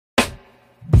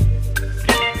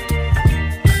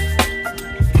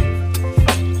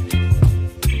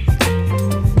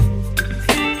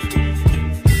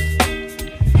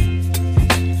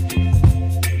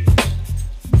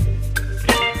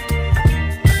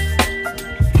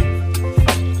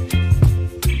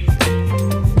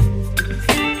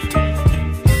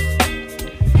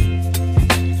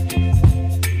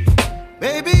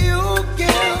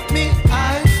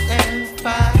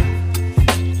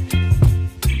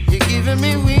giving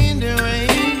me wind and rain.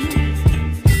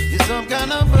 You're some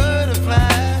kind of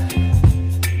butterfly.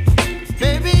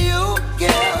 Baby, you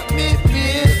give me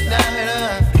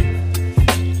midnight.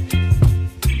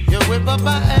 You whip up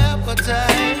my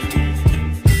appetite.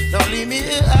 Don't leave me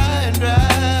here high and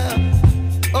dry.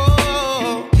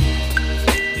 Oh,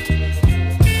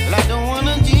 well, I don't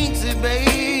wanna jinx it,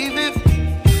 baby,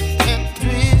 and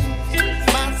twist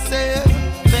myself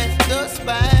at the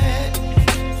spine.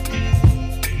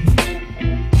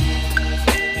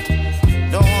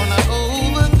 Don't wanna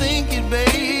overthink it,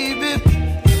 baby.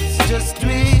 It's just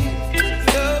twist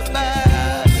your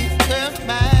body and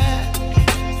mine.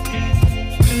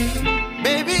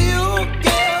 Baby, you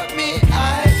give me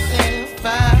ice and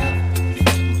fire.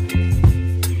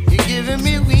 You're giving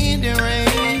me wind and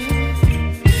rain.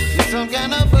 You're some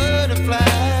kind of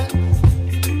butterfly.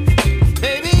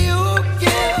 Baby, you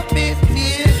give me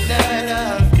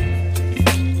midnight.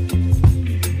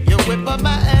 You whip up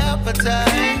my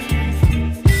appetite.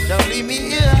 Don't leave me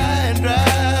here high and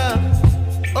dry.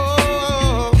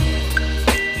 Oh,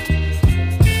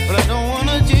 but I don't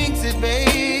wanna jinx it,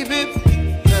 baby.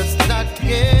 Let's not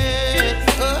get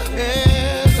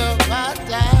ahead of my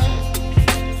time.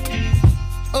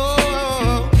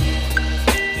 Oh,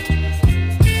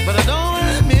 but I don't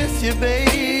wanna miss you,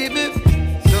 baby.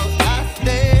 So I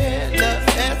stand up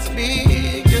and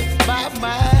speak just my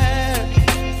mind.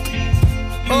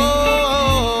 Oh.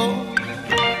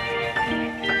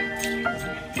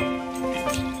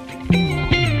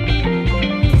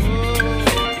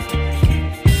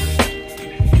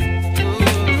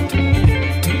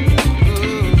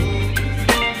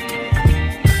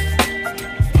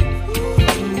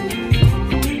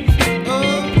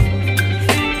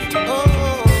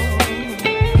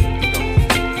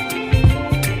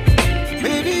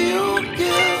 Baby, you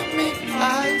give me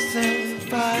ice and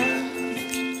fire.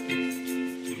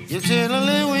 You're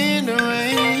chilling wind and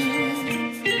rain.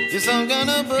 You're some kind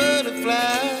of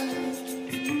butterfly.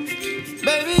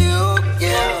 Baby, you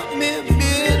give me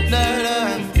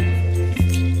midnight.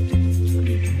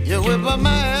 You whip up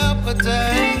my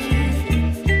appetite.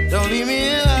 Don't leave me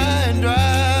here high and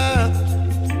dry.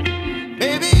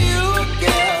 Baby, you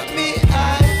give me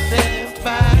ice and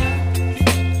fire.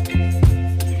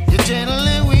 You're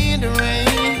channeling wind and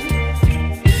rain.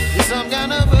 You're some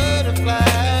kind of butterfly.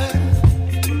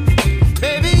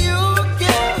 Baby, you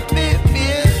give me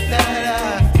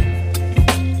midnight.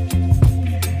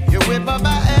 You whip up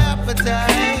my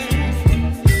appetite.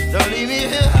 Don't leave me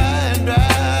here high and dry.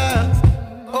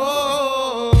 Oh,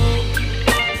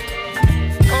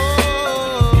 oh,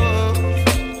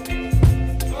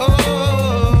 oh,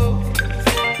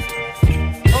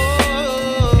 oh,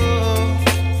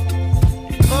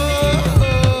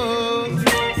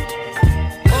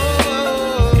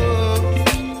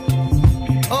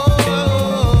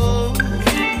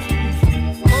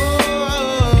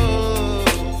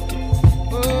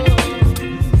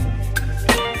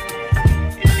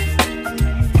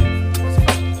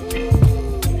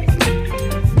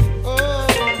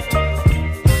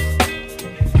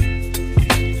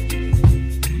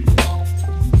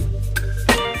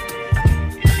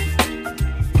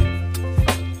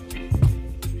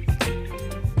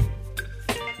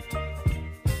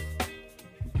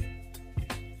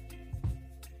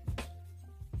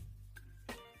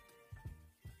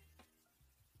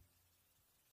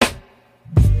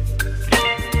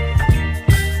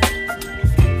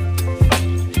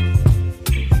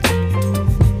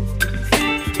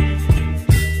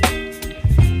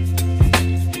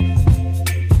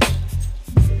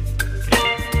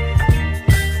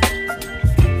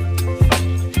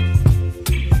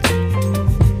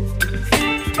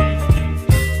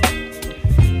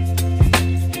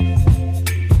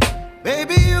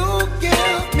 baby, you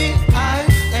give me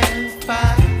ice and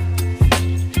fire.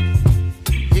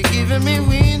 You're giving me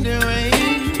wind and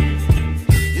rain.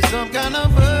 You're some kind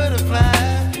of butterfly.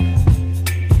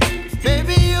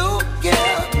 Baby, you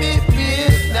give me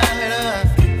midnight.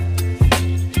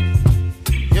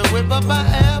 You whip up my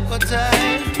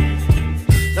appetite.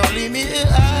 Don't leave me here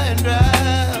high and dry.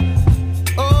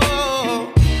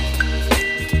 Oh,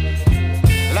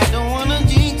 well, I don't wanna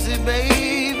jinx it,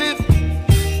 baby,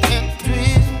 and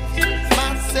twist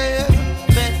myself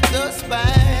at the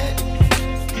spine.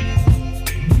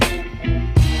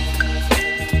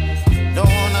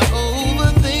 Don't wanna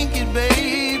overthink it,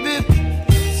 baby.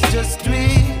 It's just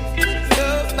twist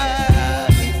your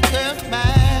body and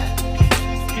mine.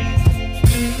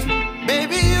 Baby,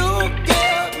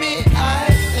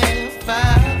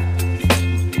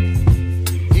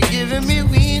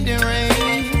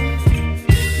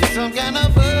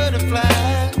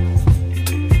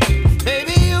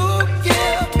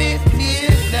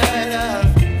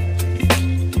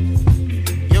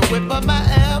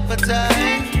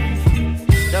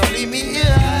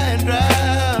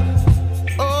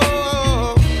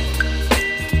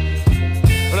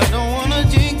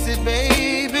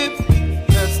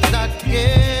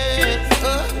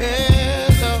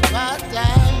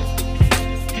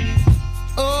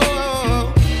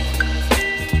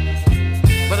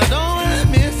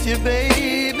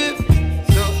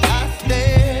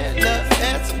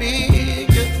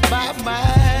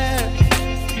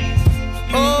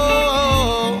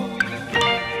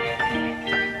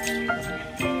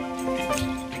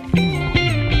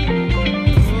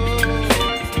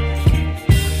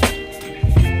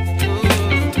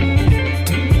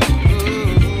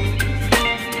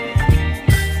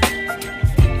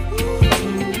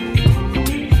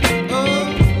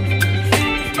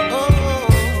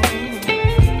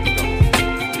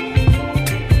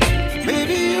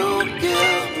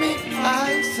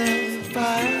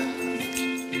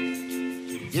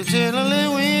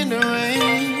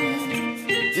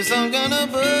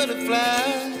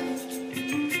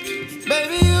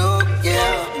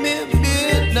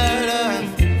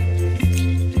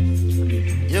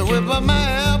 up my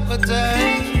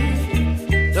appetite.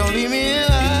 Don't leave me here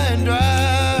high and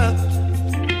dry.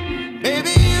 Baby,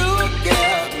 you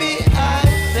give me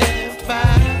ice and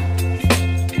fire.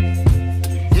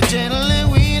 You're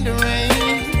channeling wind and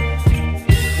rain.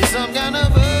 You're some kind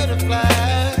of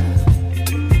butterfly.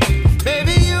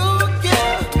 Baby, you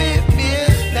give me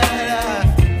midnight.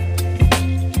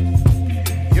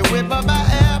 You whip up my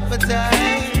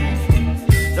appetite.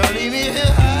 Don't leave me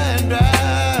here high and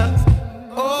dry.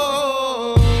 Oh.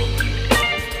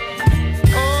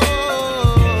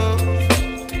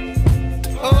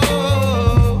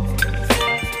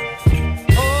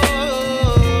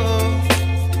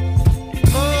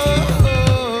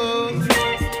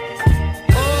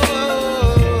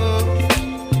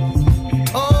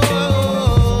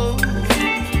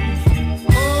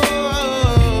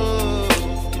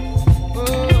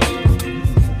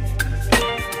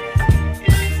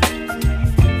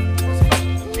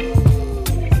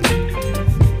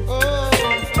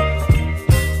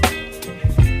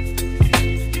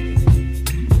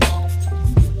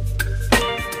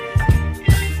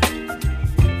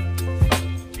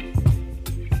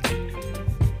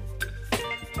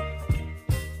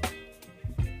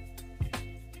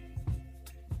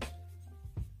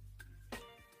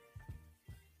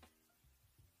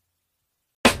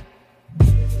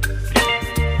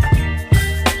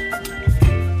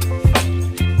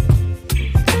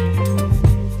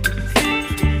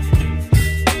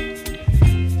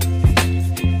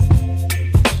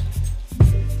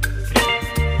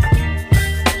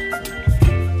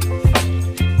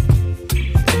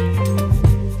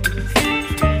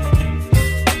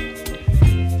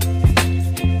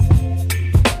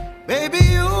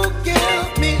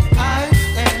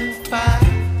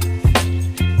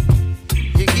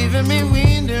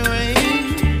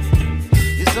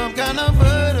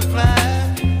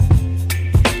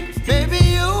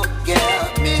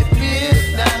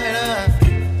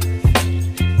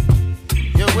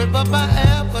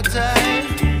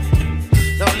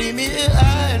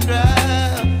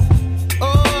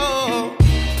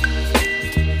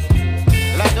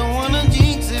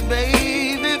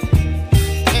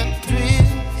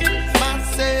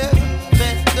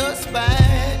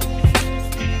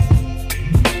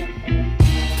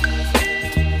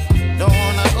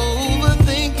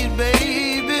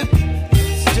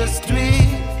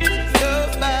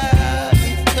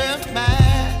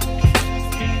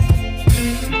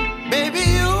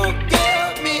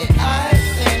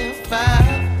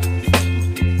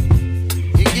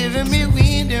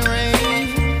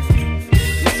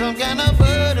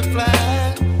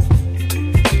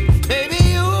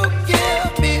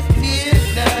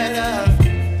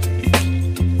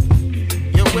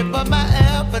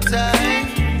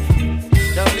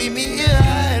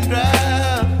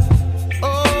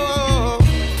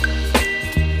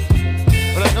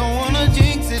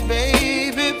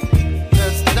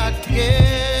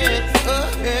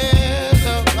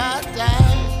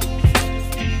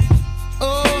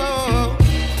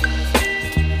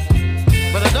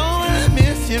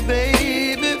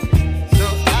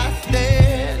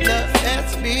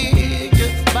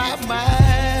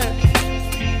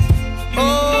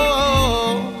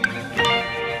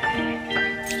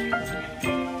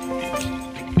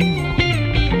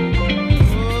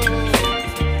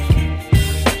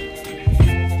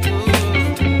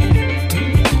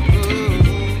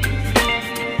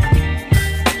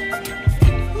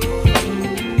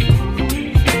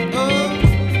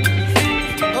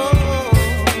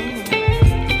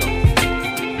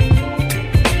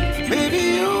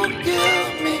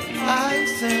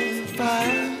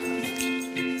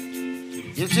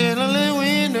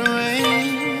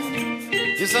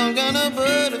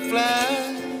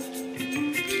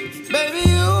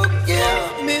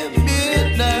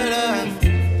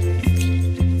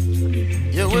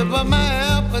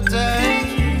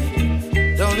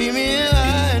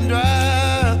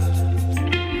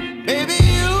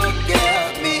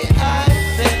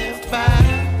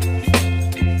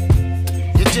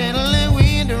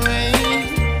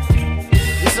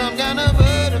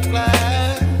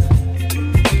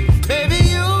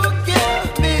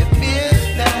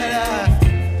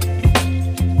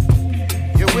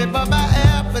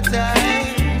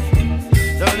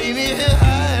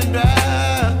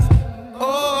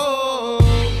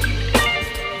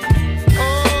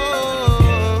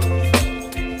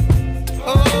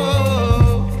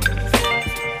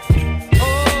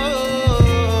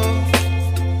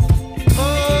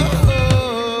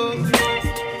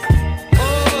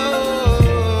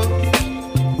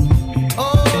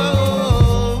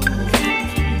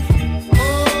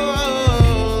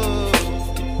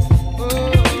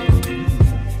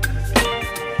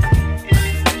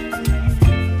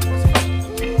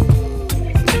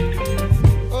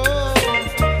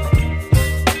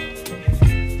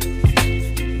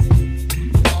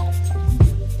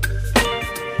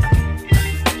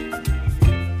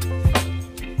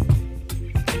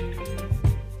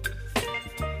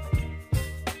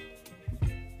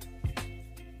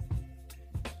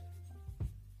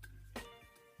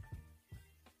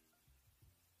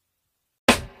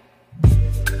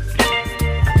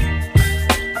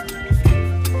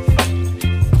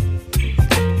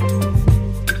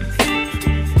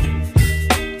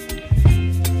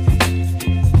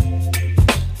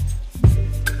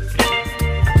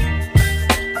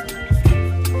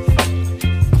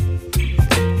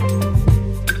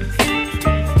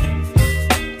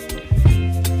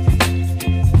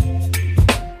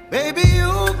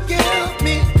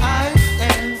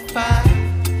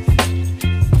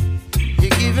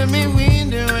 giving me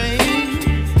wind and rain.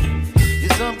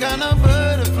 You're some kind of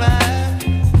butterfly.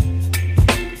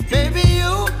 Baby,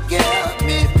 you give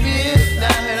me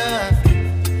midnight.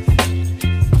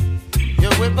 You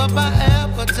whip up my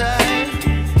appetite.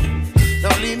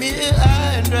 Don't leave me here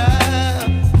high and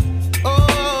dry.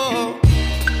 Oh,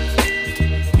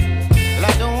 well,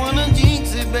 I don't wanna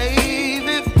jinx it,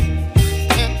 baby,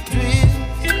 and twist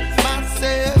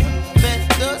myself at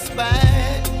the spine.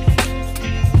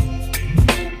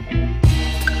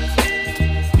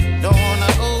 Don't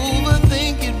wanna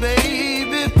overthink it,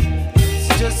 baby. It's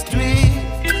just twist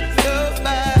your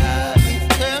body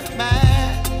and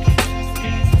mine.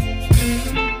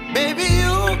 Baby,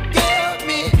 you give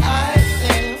me ice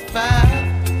and fire.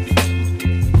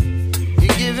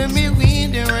 You're giving me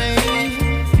wind and rain.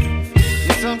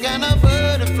 You're some kind of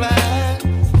butterfly.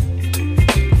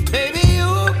 Baby,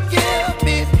 you give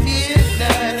me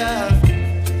midnight.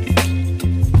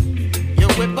 You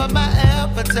whip up my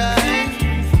appetite.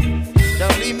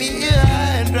 Don't leave me here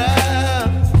high and dry.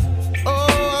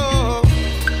 Oh,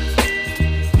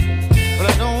 but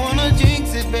I don't wanna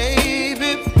jinx it,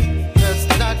 baby. Let's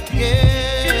not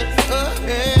get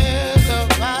ahead of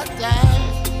my time.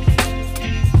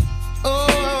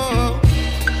 Oh,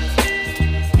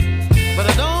 but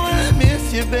I don't wanna miss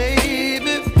you,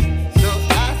 baby. So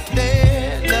I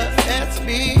stand up and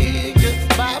speak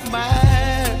my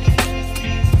mind.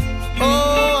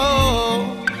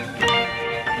 Oh.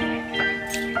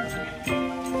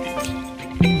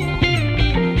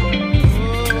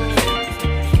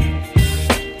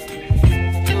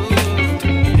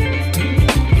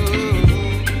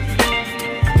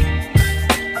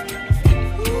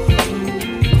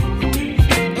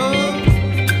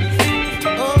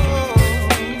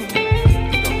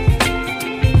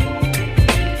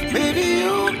 Baby,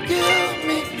 you give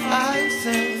me ice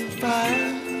and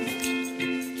fire.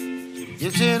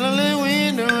 You're chilling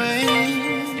wind and rain.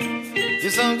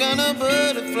 You're some kind of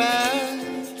butterfly.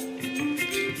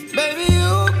 Baby,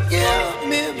 you give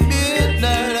me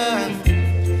midnight.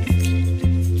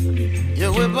 You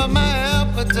whip up my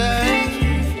appetite.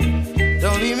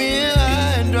 Don't leave me here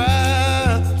high and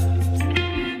dry.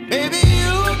 Baby,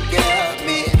 you give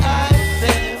me ice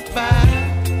and fire.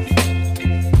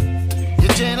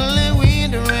 You're channeling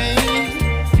wind and rain.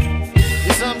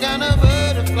 You're some kind of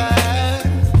butterfly.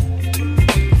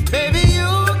 Baby,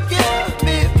 you give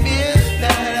me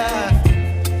midnight.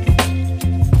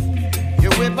 You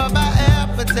whip up my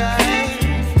appetite.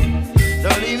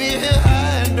 Don't leave me here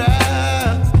high and dry.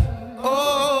 Oh,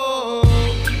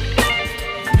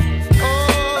 oh,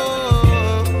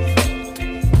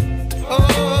 oh,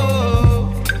 oh,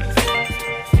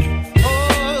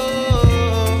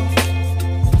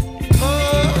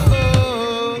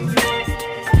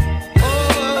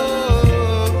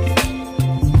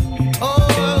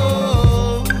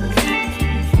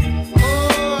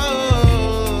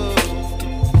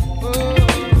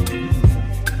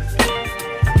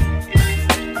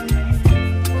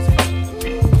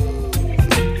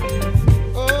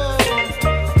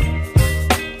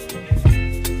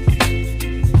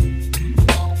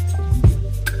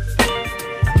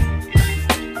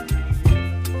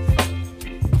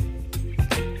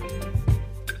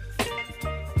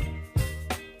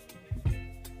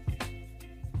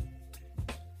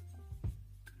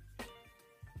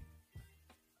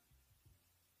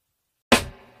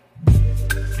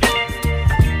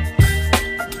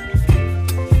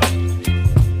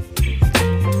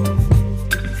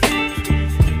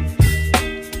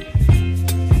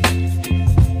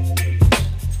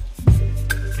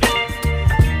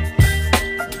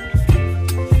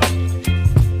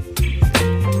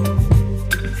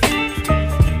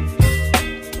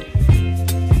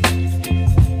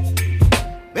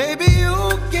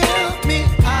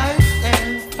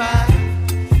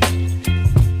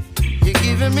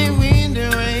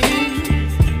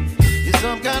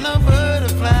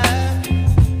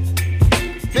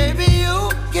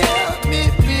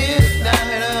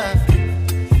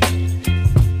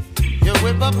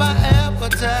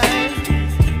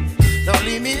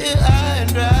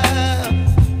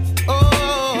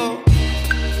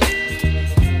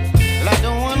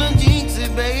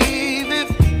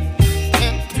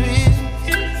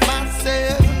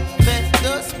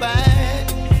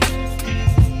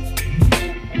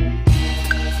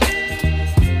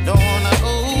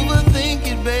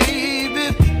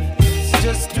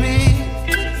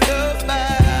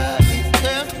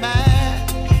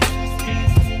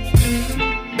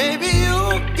 Baby,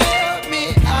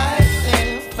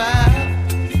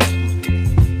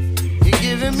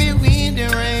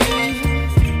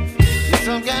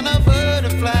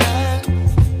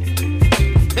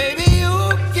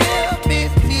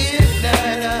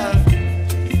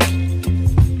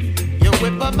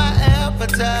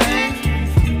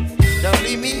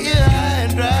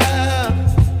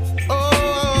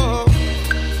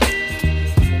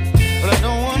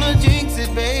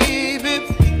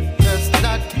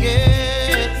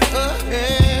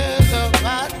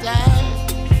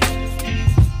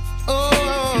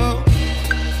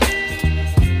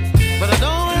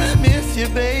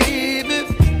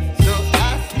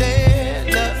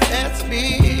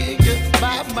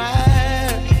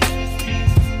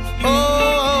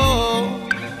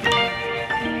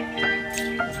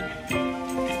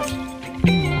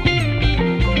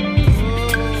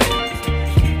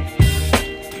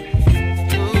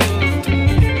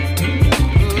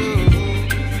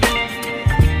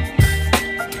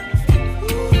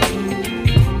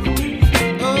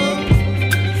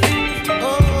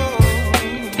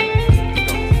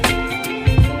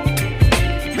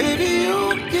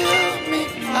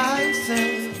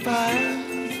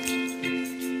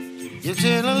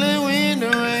 chilling in the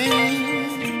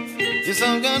rain. You're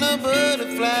some kind of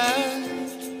butterfly.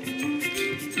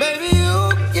 Baby,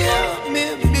 you give me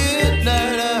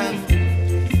midnight.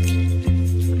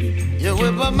 You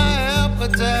whip up my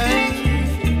appetite.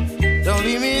 Don't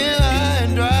leave me here high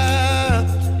and dry.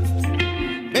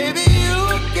 Baby, you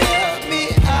give me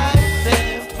ice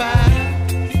and fire.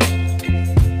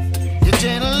 You're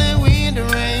channeling wind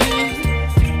and rain.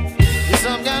 You're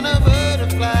some kind of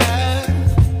butterfly.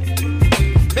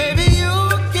 Baby, you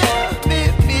give me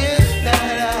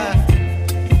midnight.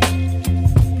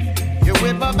 You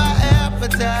whip up my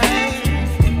appetite.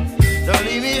 Don't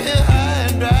leave me here high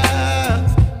and dry.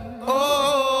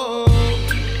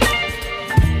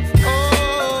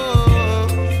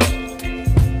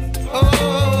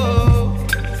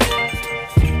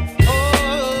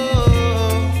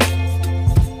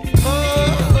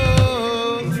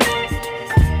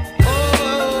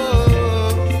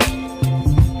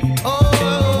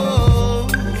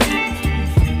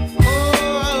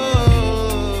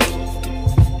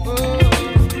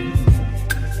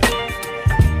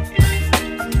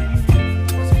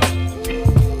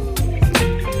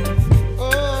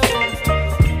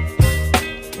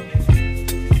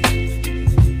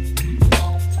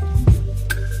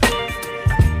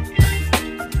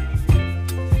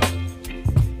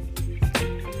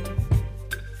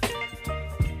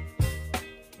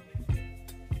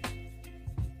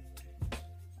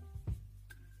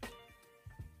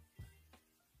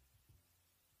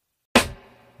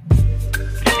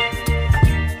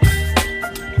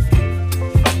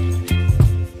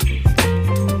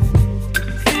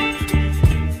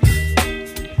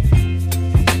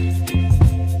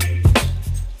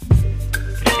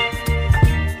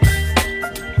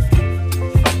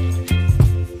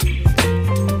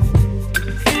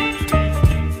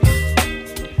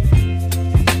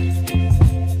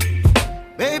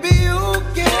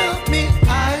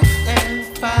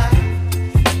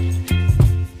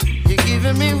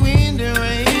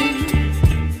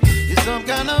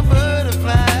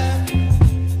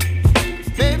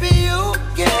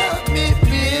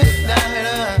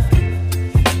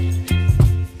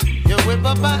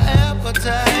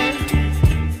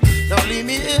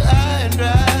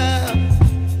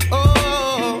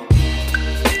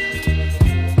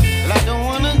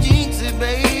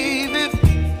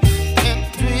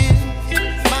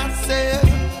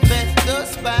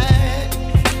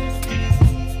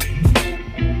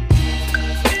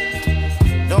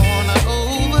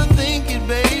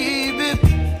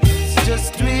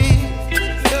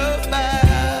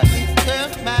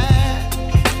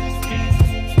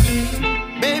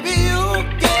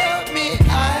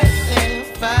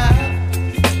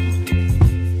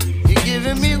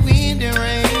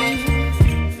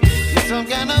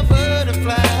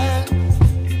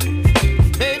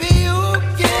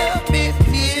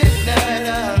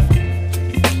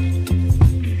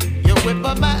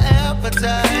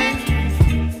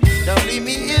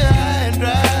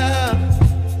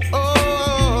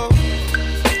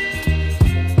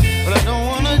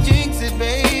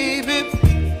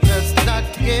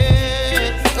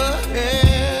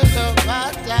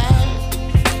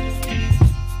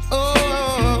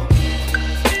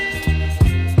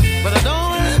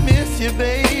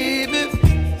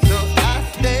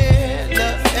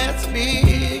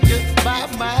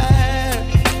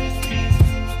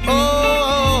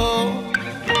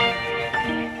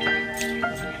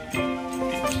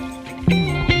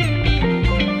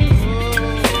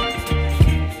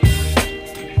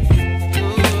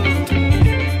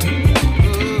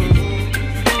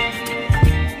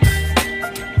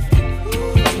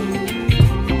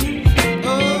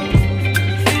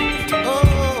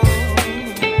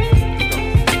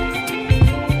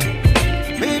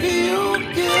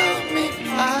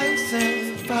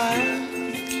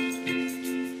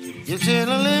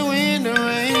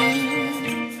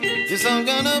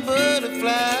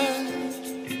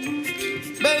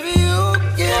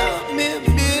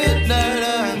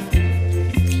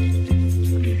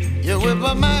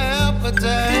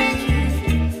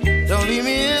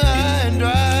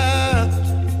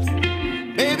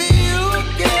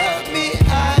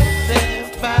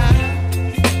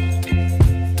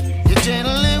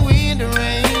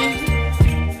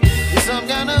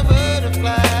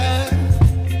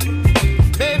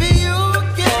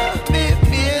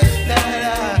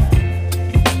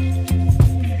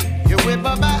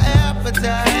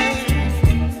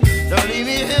 Don't leave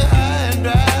me here high and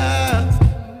dry.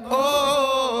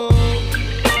 Oh.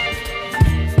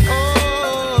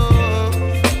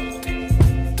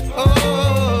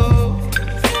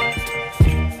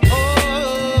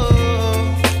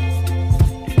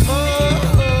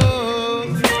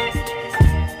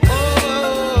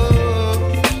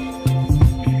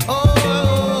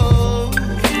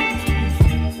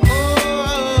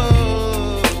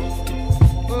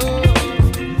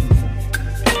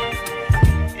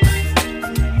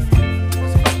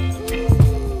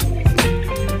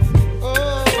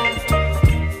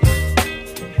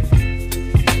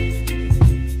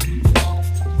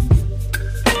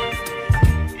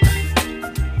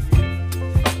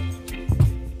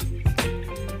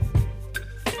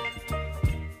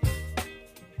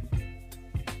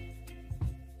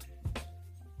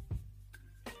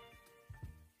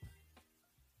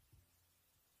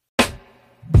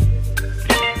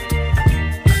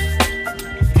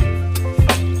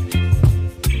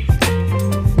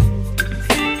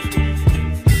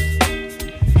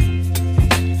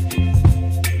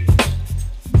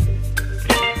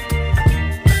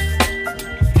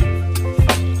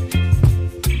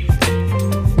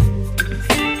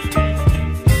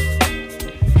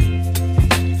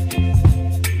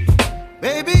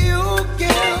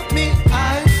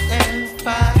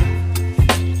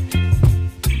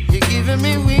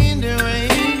 wind and rain.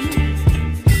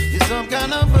 You're some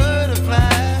kind of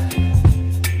butterfly.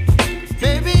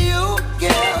 Baby, you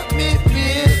give me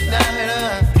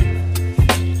midnight.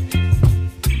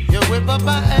 You whip up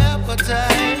my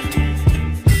appetite.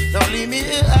 Don't leave me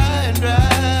here high and dry.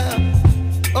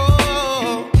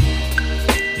 Oh,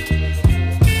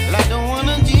 well, I don't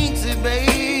wanna jinx it,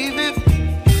 baby,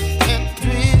 and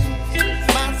twist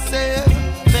myself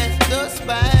at the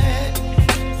spine.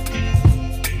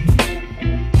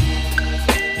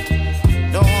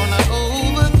 Don't wanna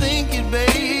overthink it,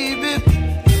 baby.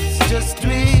 It's just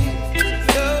twist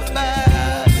your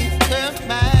body and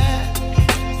mine.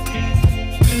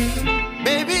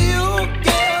 Baby, you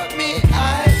give me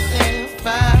ice and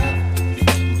fire.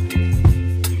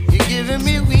 You're giving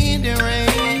me wind and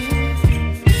rain.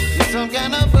 You're some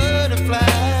kind of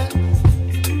butterfly.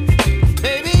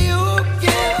 Baby, you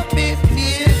give me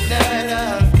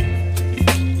midnight.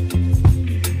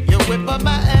 You whip up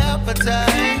my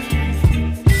appetite.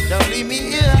 Don't leave me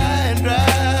here high and dry.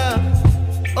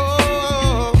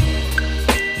 Oh,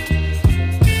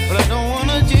 but I don't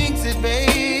wanna jinx it,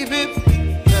 baby.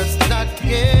 Let's not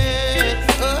get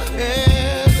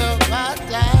ahead of my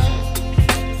time.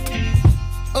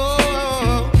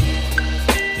 Oh,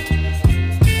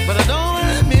 but I don't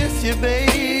wanna miss you,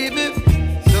 baby.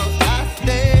 So I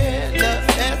stand up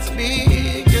and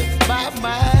speak just my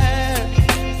mind.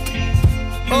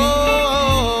 Oh.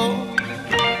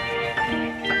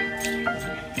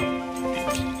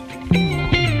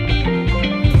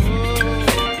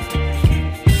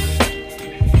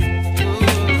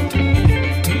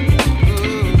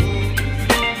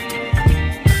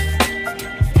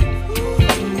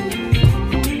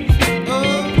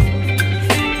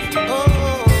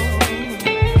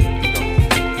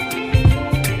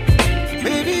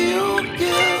 Baby, you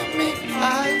give me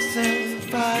ice and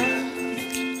fire.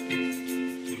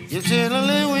 You're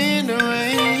chilling wind and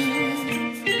rain.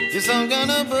 You're some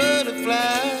kind of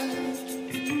butterfly.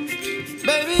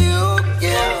 Baby, you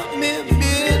give me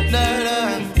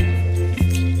midnight.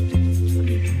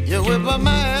 You whip up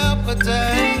my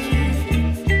appetite.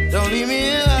 Don't leave me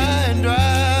here high and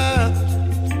dry.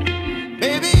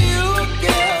 Baby, you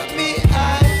give me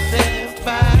ice and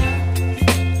fire.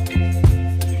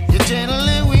 You're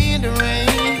channeling wind and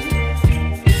rain.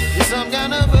 You're some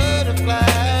kind of butterfly.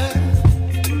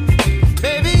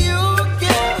 Baby, you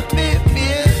give me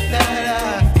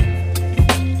midnight.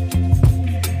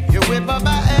 You whip up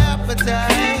my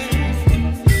appetite.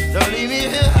 Don't leave me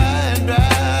here high and dry.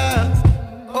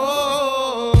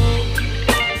 Oh,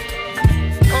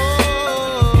 oh,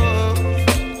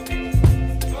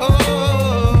 oh, oh,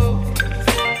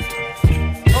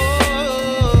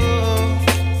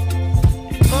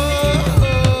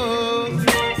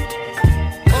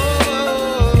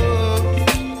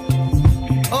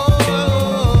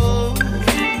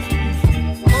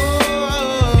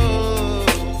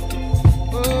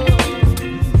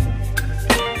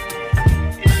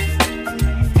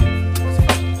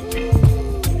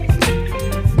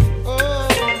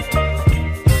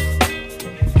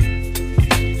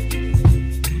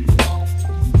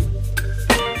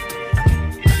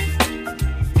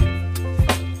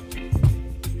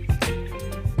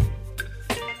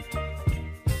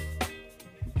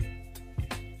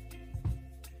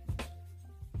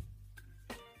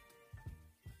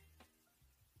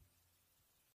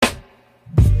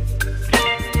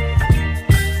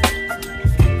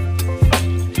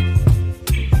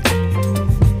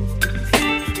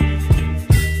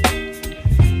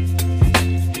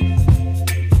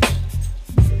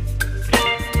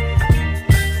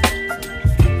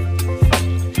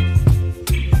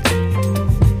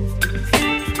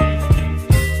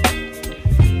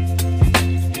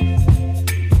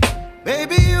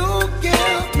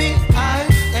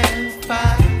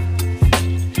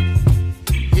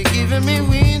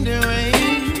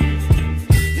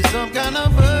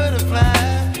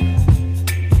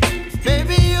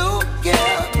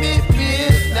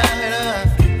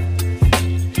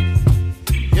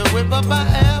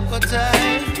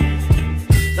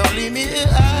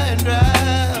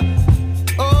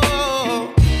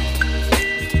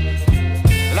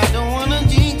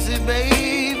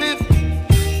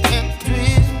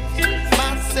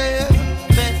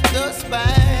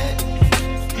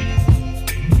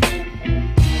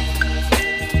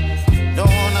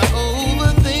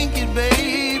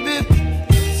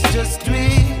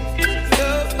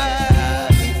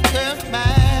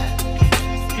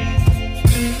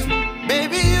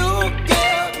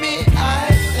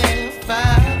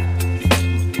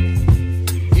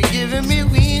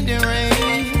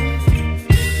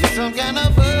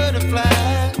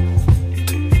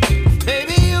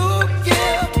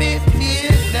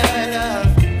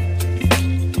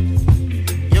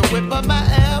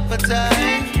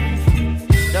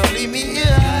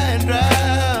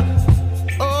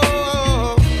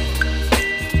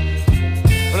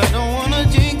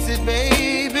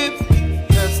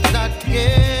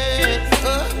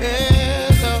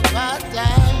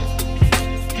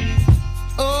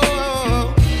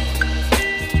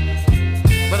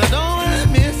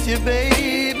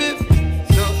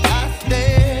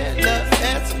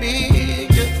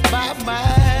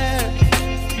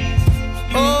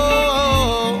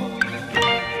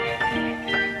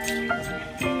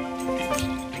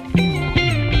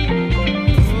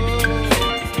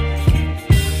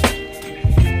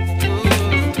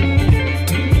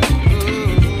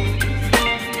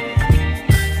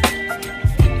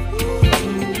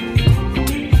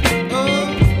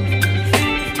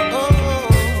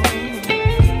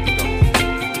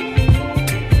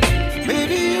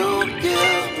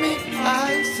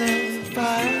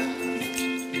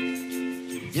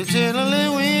 chilling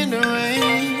in the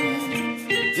rain.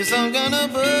 You're some kind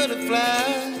of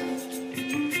butterfly.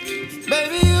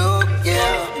 Baby, you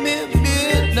give me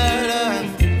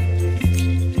midnight.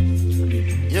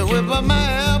 You whip up my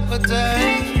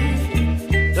appetite.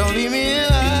 Don't leave me here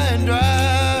high and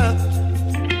dry.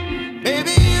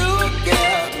 Baby, you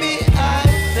give me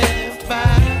ice and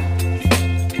fire.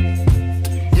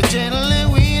 You're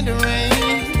channeling wind and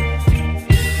rain.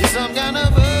 You're some kind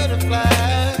of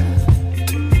butterfly.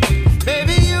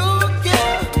 Baby, you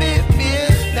give me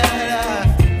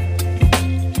midnight.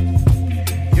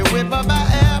 You whip up my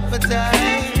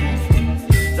appetite.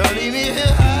 Don't leave me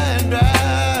here high and dry.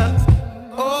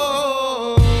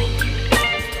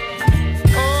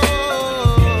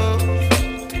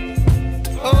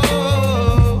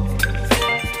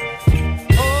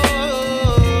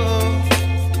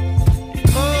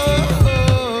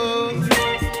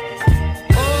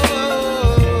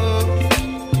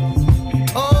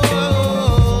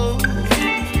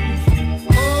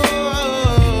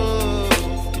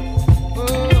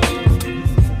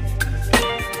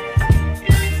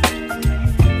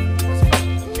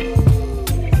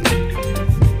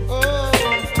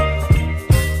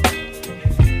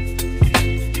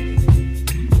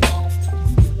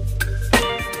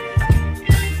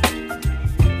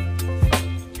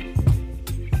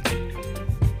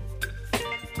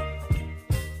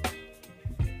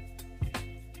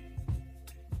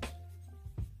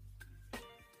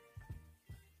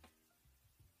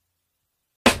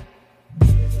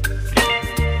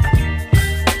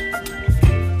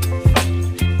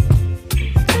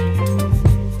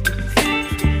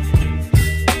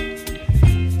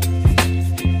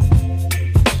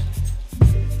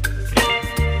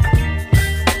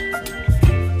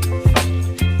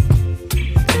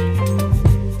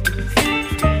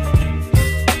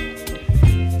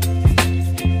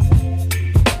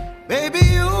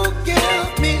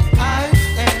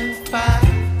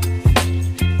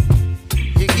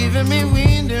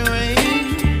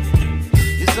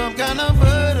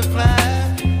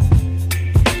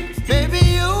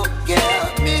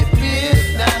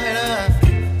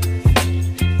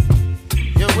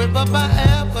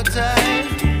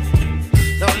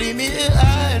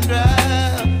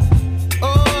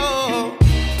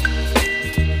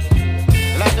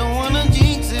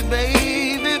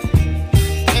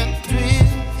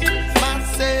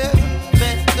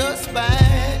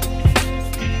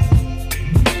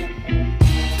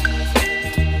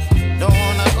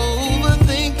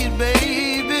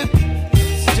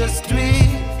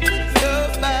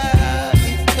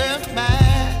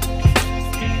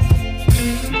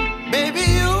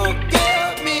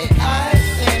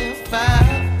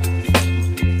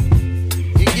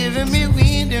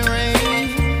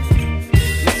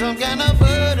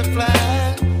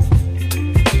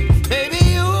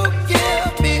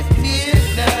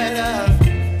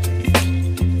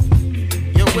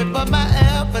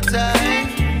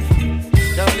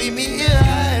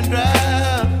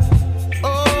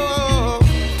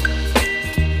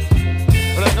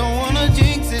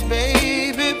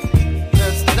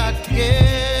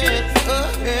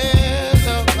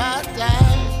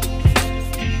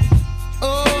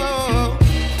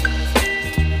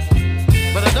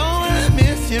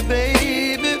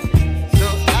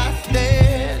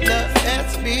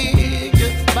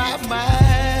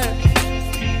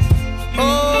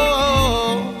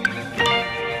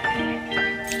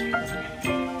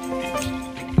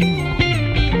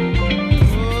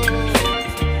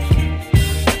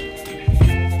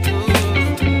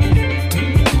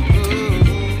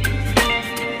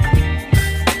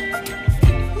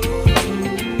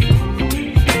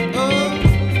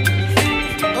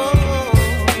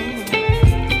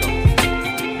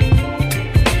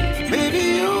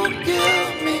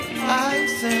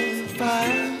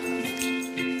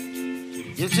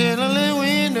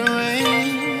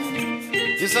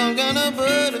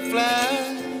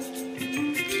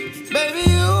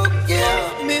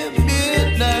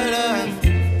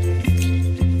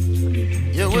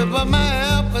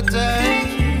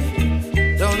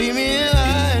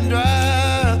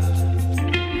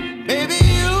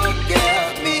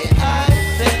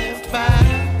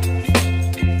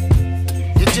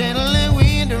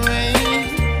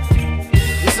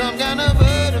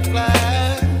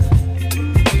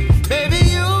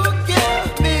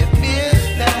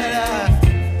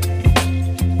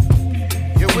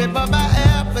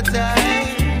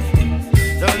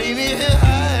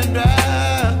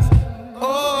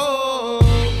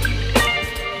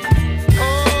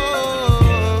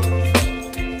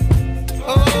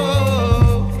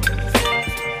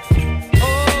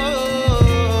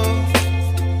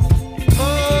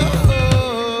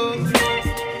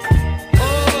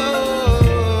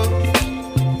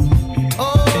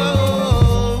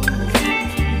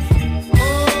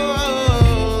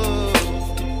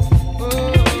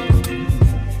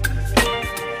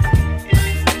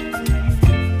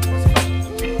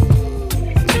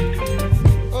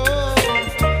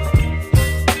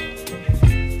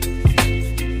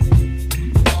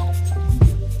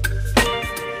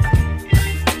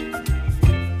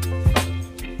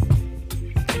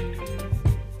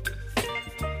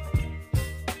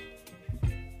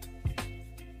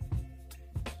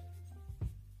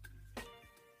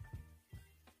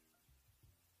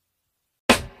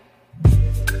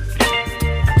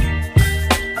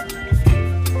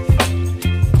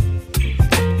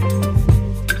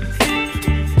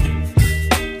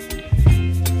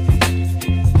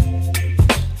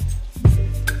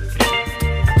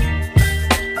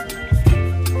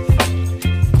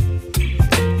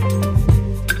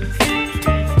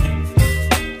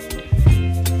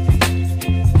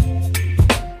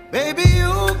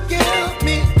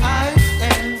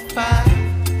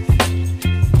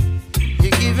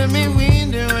 only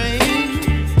wind and rain.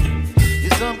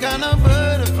 You're some kind of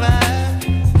butterfly.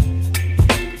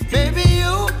 Baby,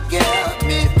 you give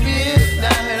me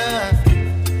midnight.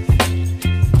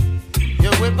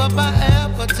 You whip up my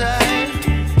appetite.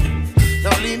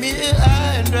 Don't leave me here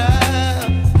high and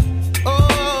dry.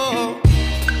 Oh,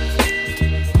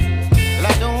 well,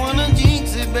 I don't wanna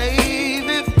jinx it,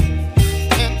 baby,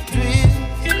 and twist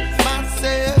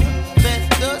myself at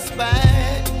the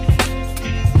spine.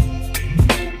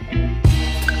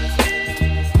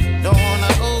 Don't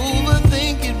wanna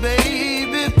overthink it,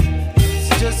 baby. It's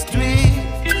just twist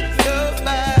your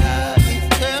body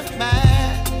and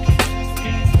mine.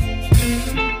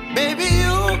 Baby,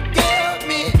 you give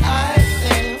me ice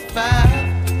and fire.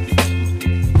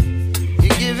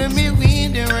 You're giving me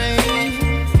wind and rain.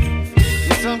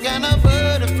 You're some kind of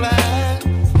butterfly.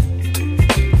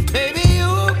 Baby,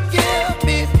 you give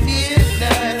me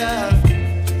midnight.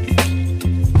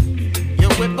 You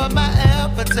whip up my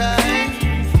appetite.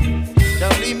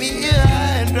 Don't leave me here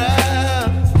high and dry.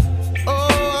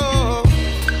 Oh,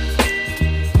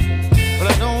 well,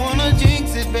 I don't wanna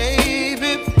jinx it,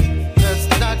 baby. Let's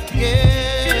not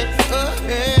get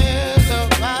ahead of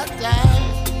my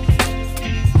time.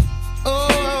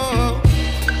 Oh,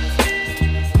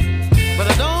 but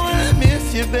I don't wanna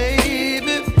miss you,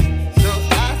 baby. So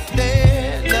I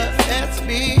stand up and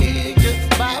speak just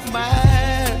my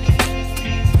mind.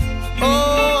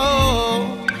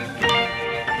 Oh,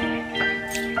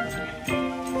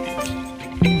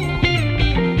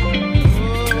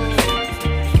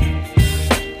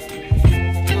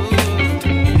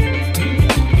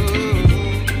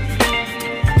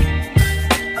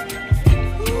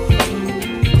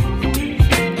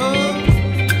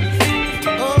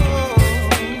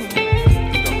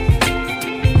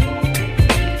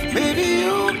 baby,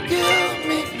 you give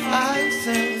me ice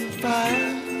and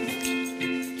fire.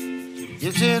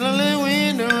 You're chilling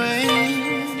wind and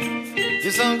rain.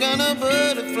 You're some kind of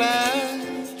butterfly.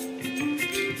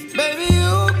 Baby,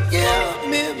 you give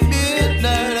me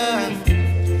midnight.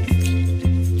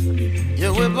 You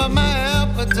whip up my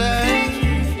appetite.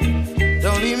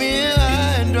 Don't leave me here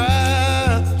high and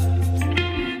dry.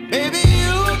 Baby,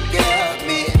 you give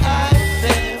me ice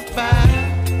and fire.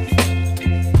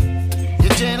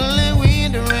 You're channeling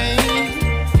wind and rain.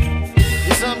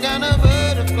 You're some kind of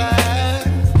butterfly.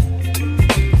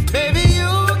 Baby,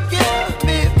 you give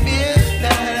me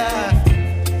midnight.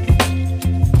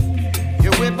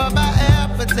 You whip up my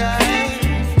appetite.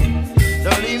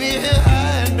 Don't leave me here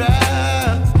high and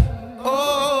dry.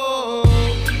 Oh,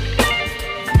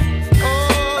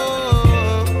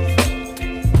 oh,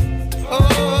 oh,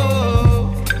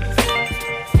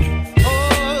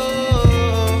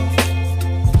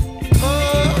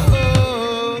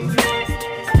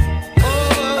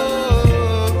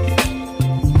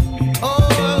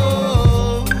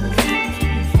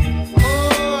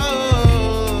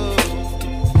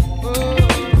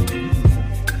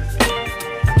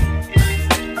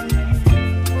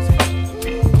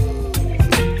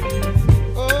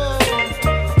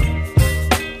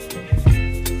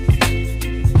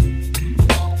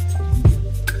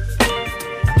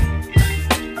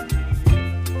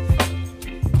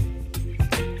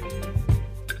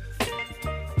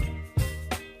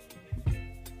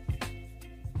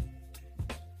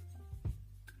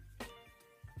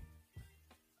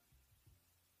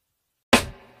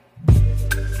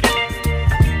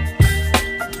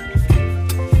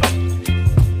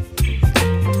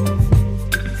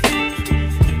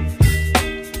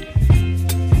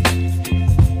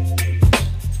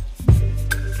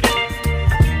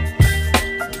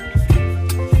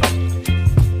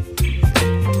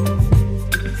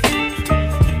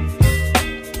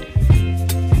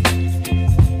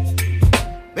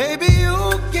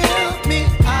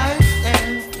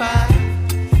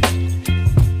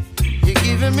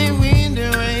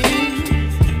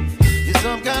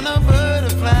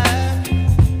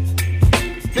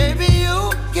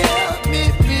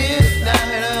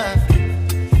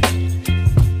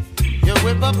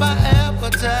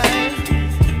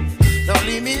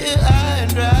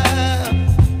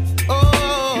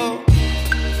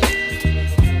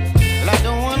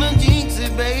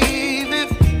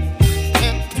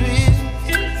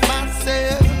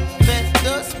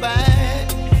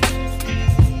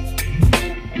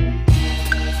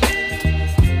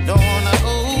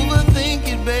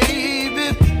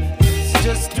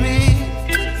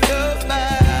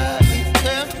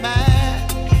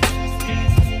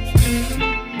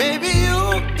 Baby,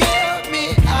 you give me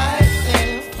ice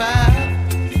and fire.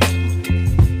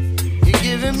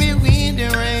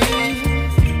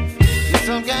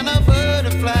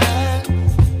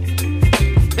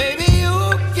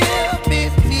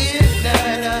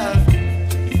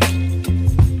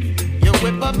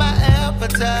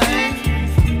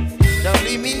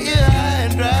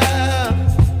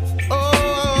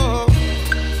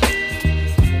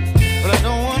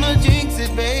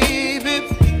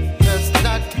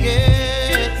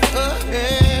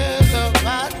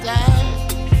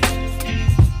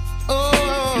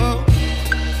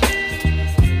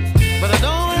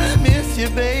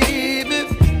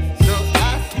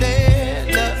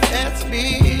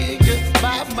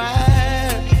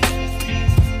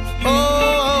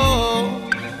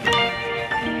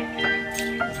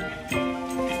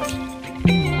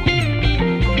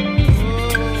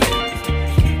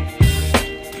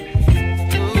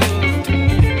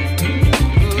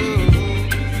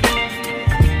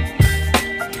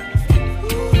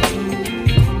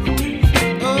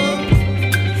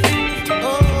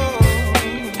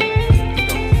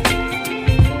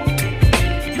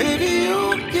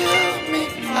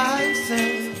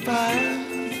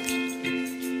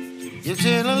 You're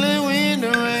chilling in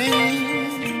the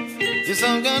rain. You're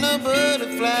some kind of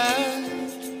butterfly.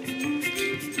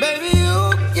 Baby,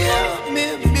 you give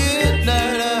me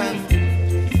midnight.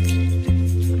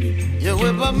 You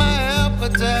whip up my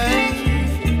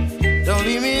appetite. Don't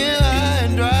leave me here high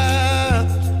and dry.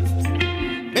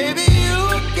 Baby,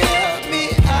 you give me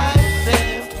ice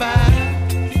and fire.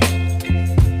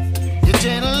 You're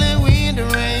channeling wind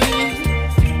and rain.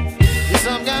 You're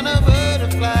some kind of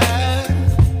butterfly.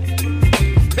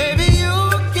 Baby, you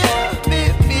give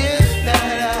me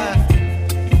midnight.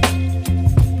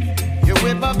 You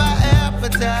whip up my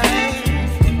appetite.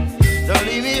 Don't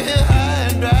leave me here high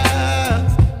and dry.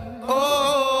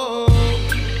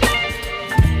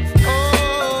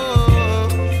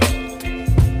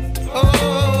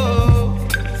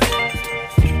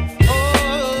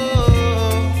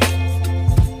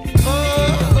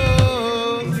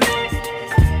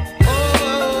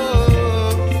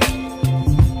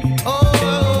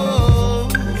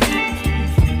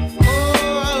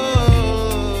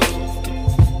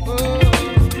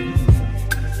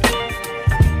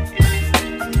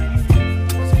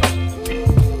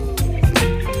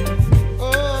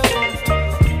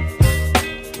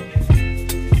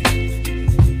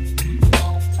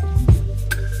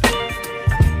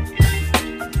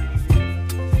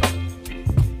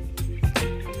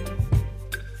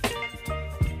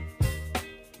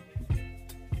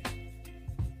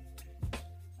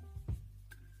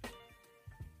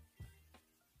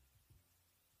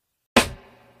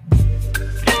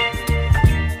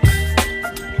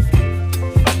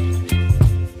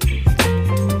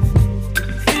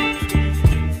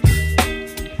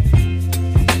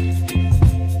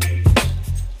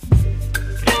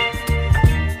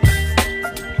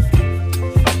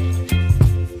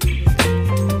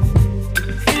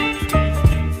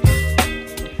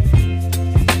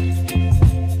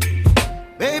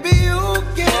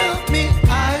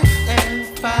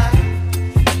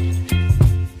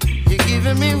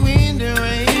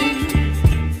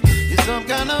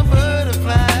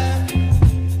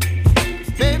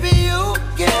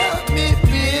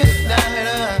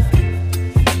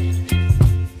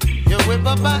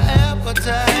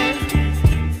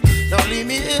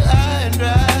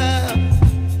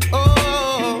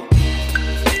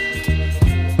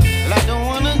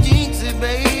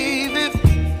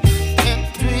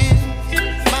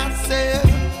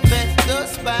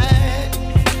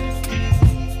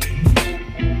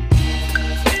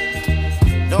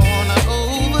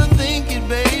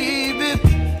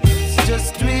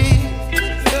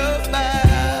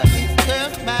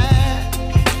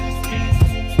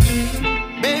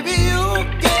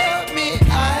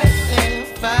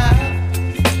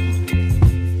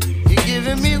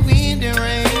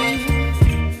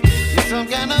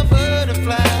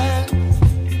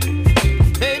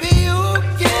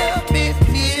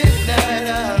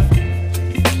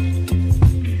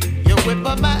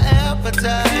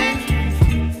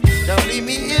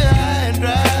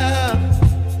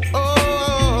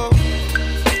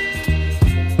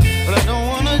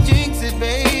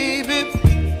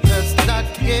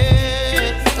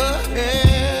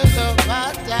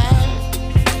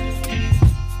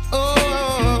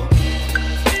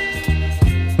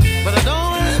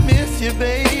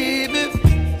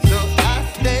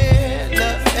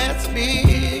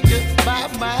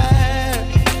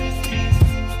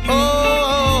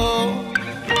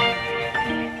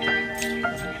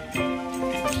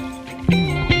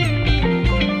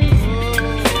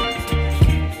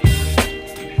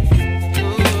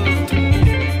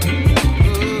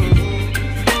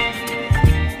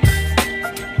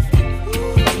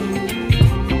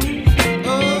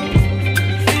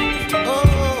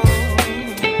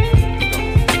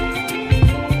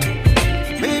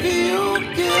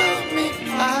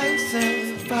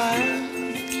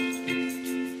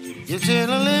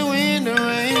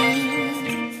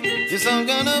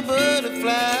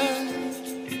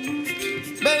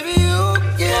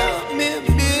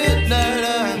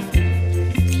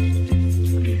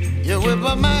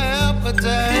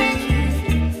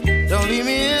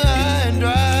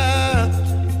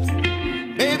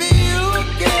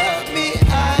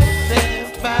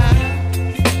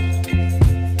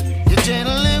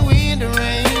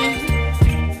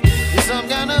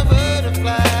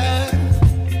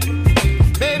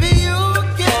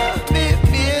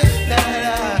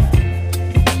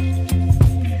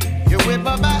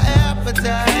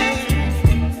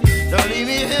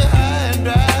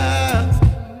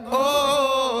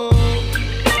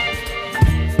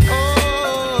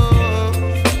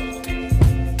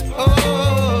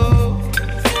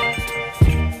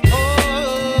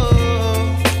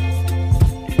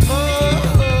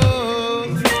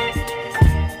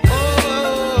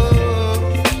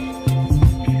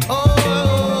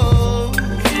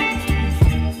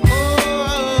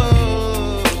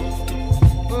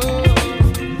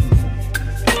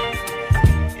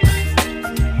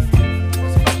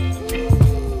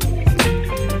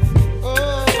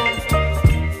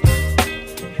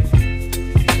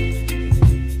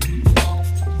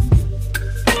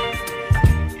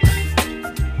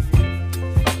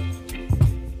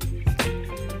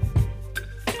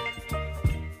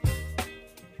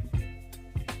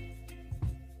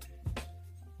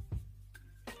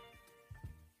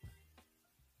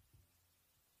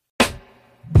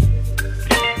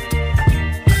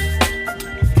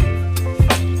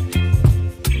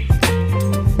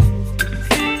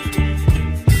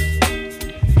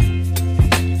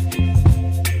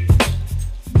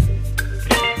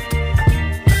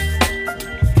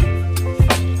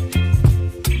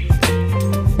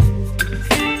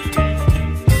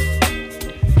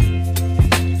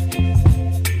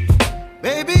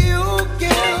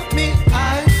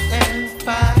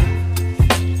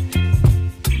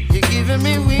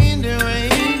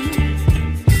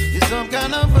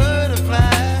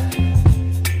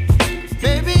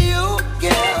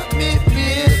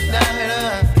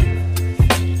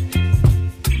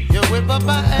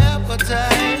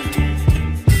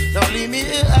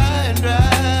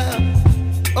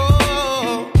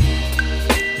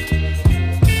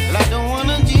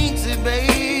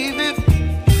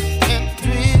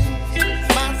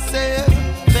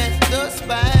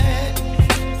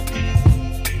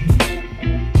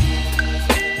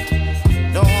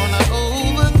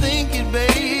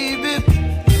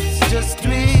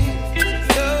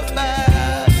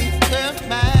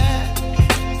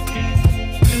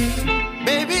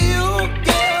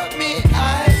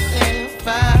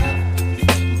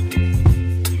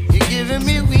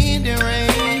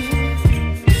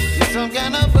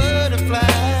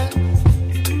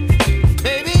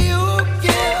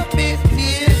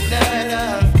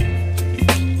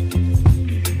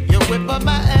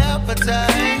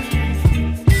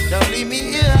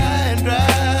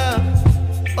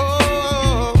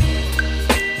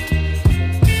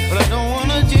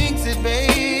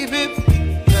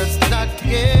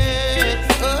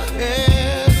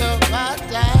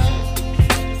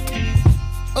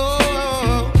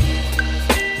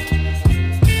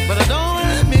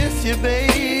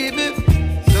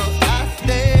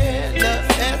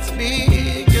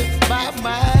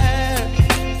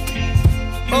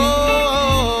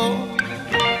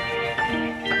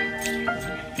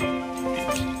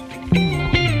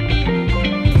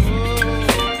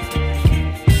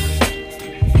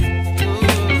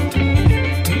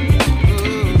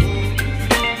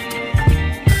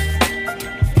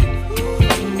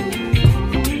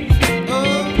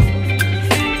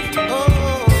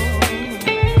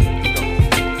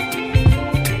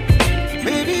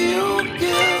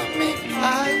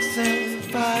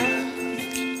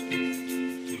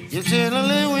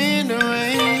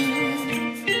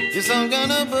 some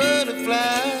kind of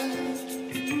butterfly.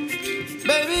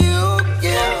 Baby, you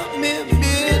give me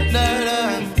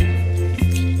midnight.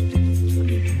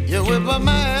 You whip up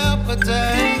my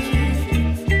appetite.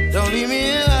 Don't leave me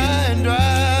here high and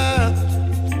dry.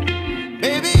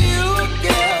 Baby, you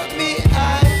give me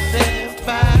ice and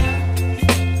fire.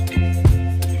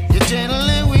 You're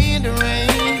channeling wind and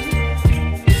rain.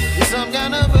 You're some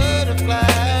kind of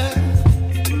butterfly.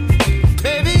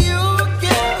 Baby, you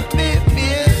give me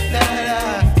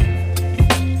midnight.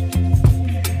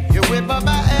 You whip up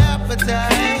my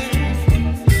appetite.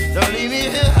 Don't leave me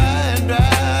here high and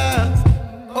dry.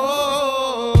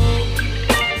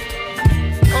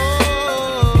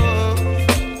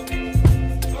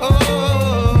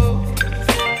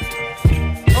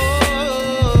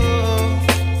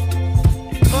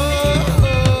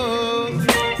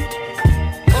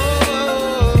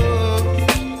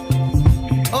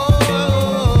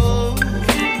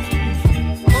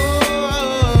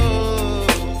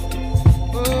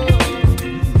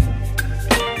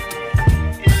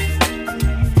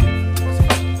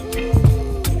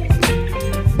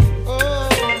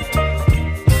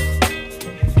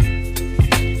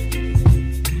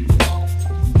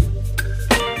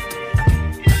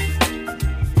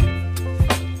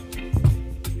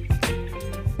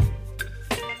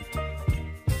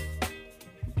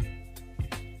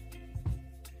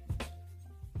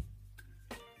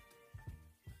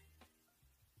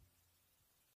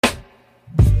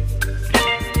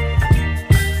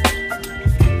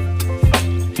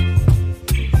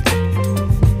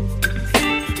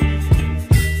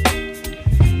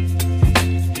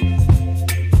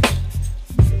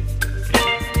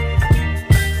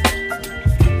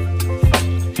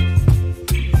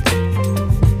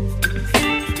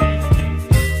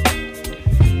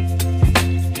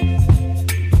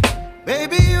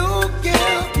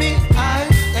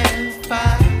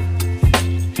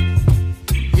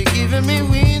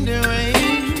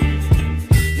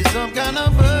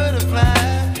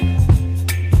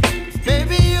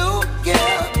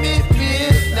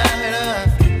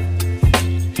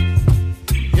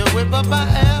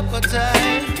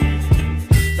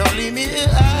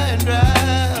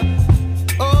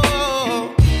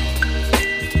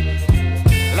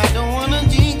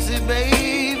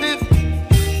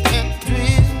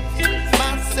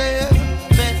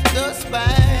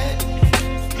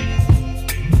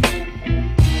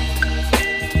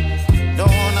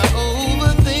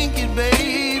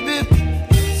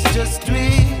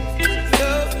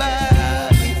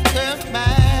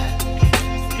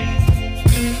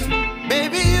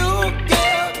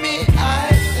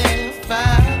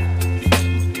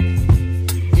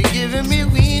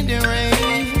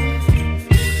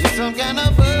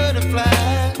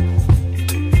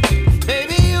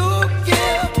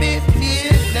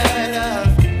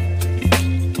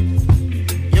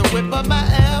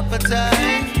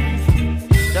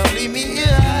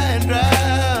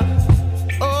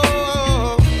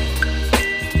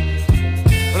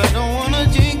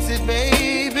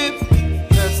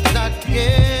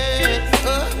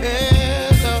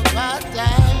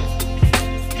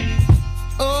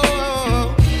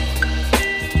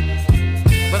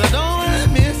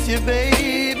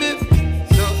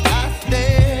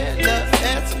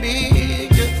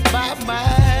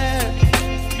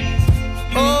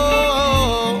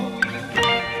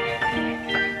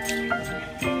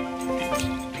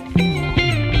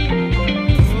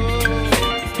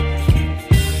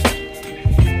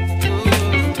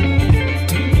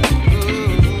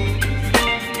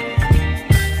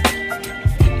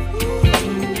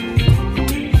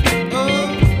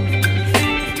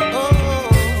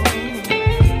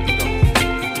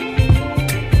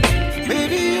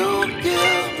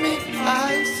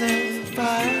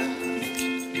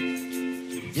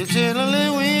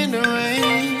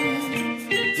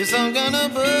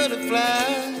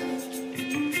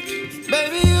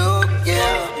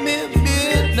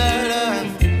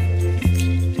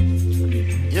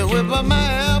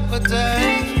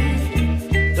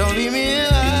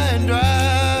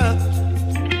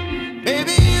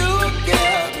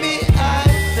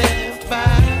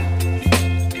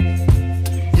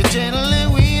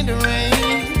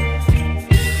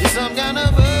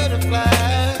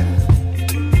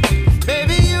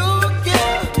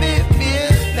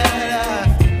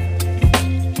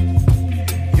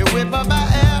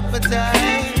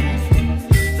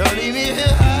 Don't leave me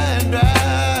here high and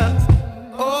dry.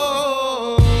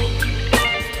 Oh.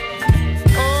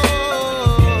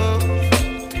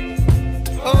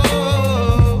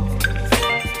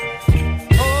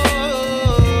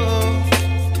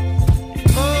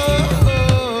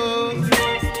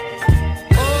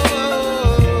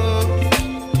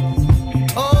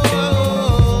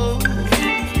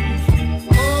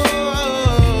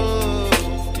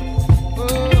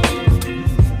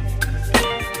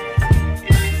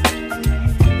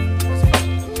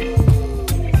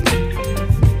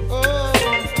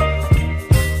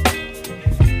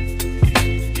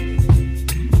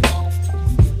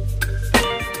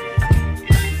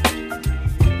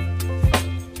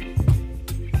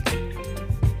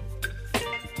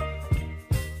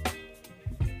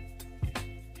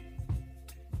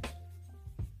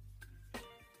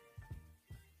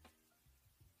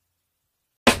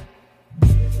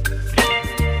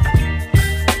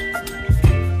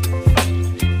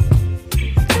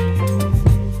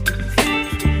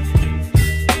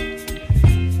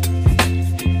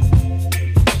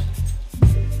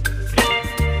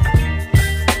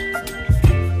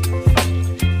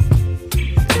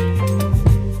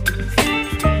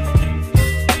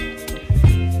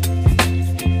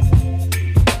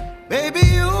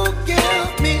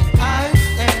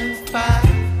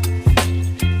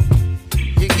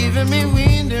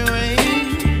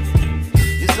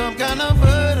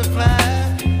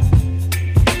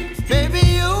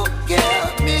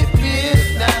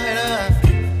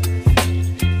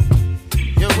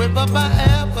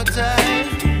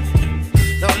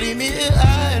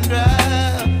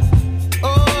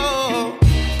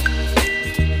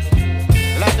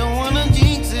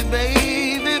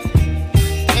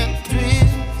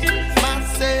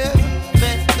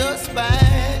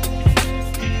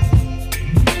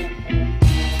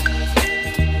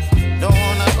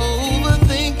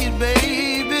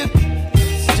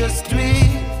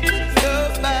 street. Your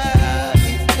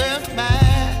body and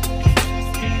mine.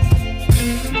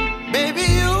 Baby,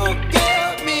 you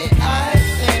give me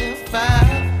ice and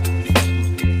fire.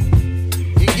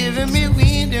 You're giving me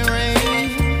wind and rain.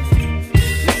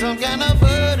 You're some kind of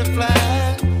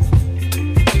butterfly.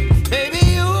 Baby,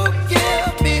 you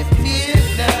give me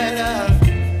midnight.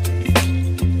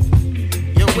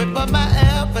 You whip up my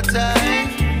appetite.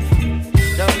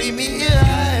 Don't leave me here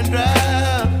high and dry.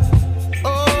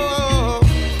 Oh,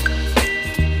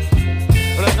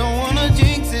 but I don't wanna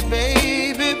jinx it,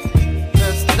 baby.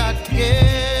 Let's not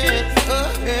get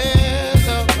ahead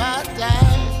of my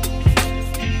time.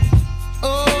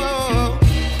 Oh,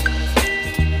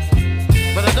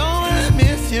 but I don't wanna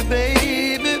miss you,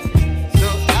 baby. So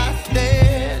I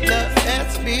stand up and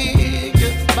speak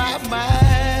my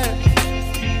mind.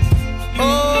 Oh.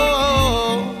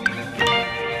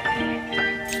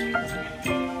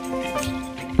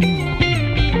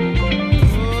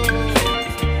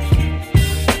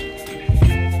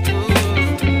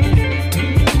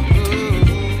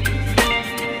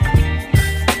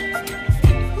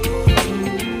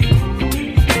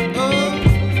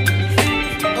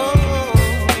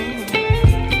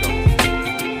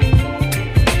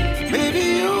 Baby,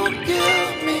 you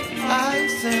give me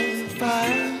ice and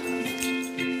fire.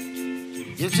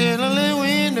 You're chilling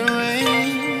wind and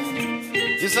rain.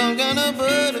 You're some kind of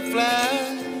butterfly.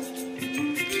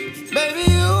 Baby,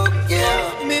 you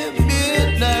give me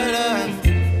midnight.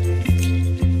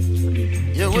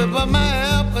 You whip up my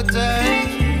appetite.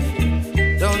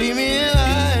 Don't leave me here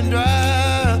high and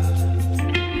dry.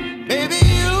 Baby,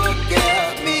 you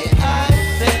give me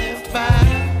ice and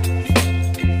fire.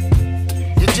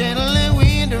 You're channeling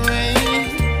wind and rain.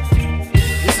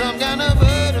 You're some kind of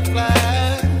butterfly.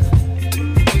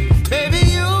 Baby,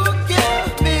 you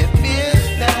give me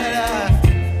midnight.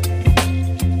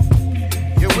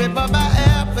 You whip up my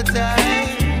appetite.